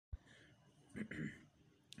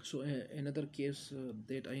So another case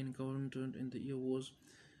that I encountered in the year was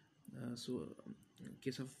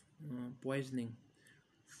case of poisoning.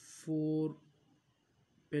 4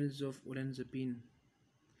 pills of olanzapine.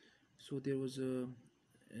 So there was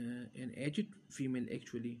an aged female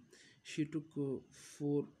actually. She took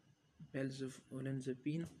 4 pills of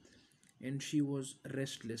olanzapine, and she was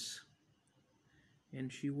restless.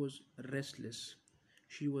 And she was restless.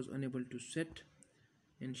 She was unable to sit,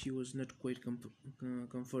 and she was not quite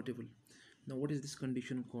comfortable. Now, what is this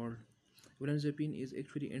condition called? Olanzapine is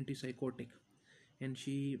actually antipsychotic, and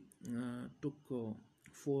she took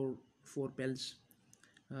four pills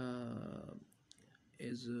uh,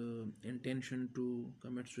 as intention to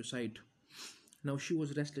commit suicide. Now she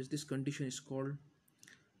was restless. This condition is called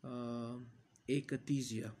uh,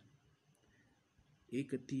 akathisia.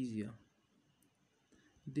 Akathisia.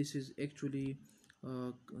 This is actually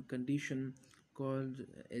a condition called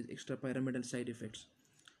as extrapyramidal side effects.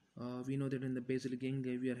 We know that in the basal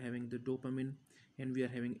ganglia we are having the dopamine and we are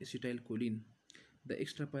having acetylcholine. The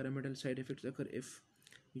extrapyramidal side effects occur if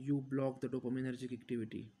you block the dopaminergic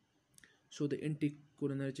activity. So the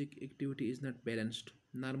anticholinergic activity is not balanced.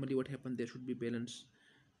 Normally, what happens, there should be balance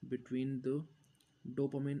between the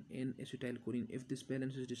dopamine and acetylcholine. If this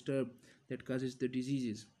balance is disturbed, that causes the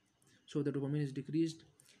diseases. So the dopamine is decreased,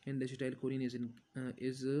 and the acetylcholine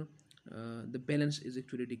is the balance is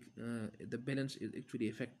actually the balance is actually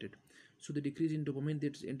affected. So the decrease in dopamine,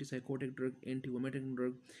 that's antipsychotic drug, anti-vomiting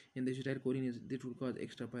drug, and the acetylcholine is that will cause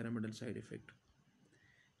extrapyramidal side effect.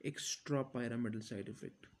 Extrapyramidal side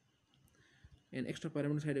effect. And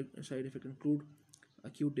extrapyramidal side effects include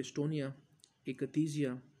acute dystonia,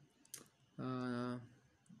 akathisia, uh,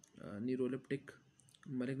 neuroleptic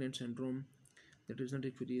malignant syndrome. That is not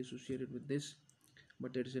actually associated with this,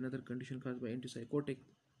 but that is another condition caused by antipsychotic.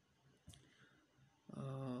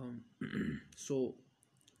 Um, so,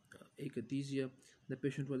 akathisia, the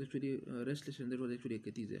patient was actually restless, and there was actually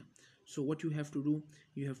akathisia. So, what you have to do,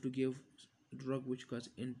 you have to give drug which cause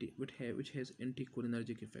which has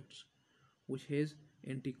anticholinergic effects, which has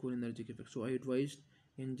anticholinergic effects. So I advised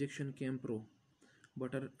injection Campro,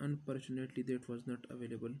 but unfortunately that was not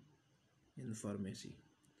available in pharmacy,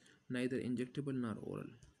 neither injectable nor oral.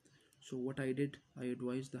 So what I did, I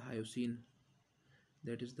advised the hyoscine,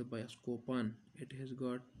 that is the Bioscopan. It has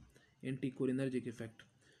got anticholinergic effect.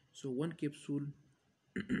 So one capsule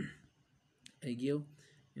I gave,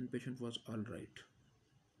 and patient was all right,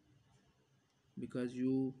 because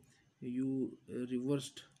you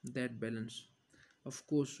reversed that balance. Of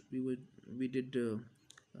course, we did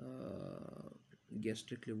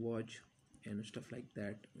gastric lavage and stuff like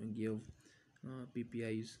that, and gave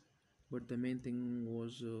PPIs, but the main thing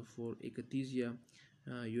was for akathisia.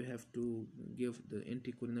 You have to give the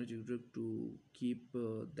anticholinergic drug to keep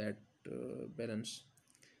that balance,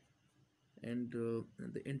 and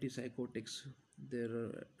the antipsychotics. There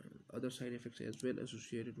are other side effects as well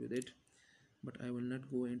associated with it, but I will not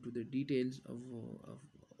go into the details of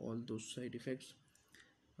all those side effects.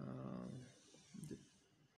 Uh,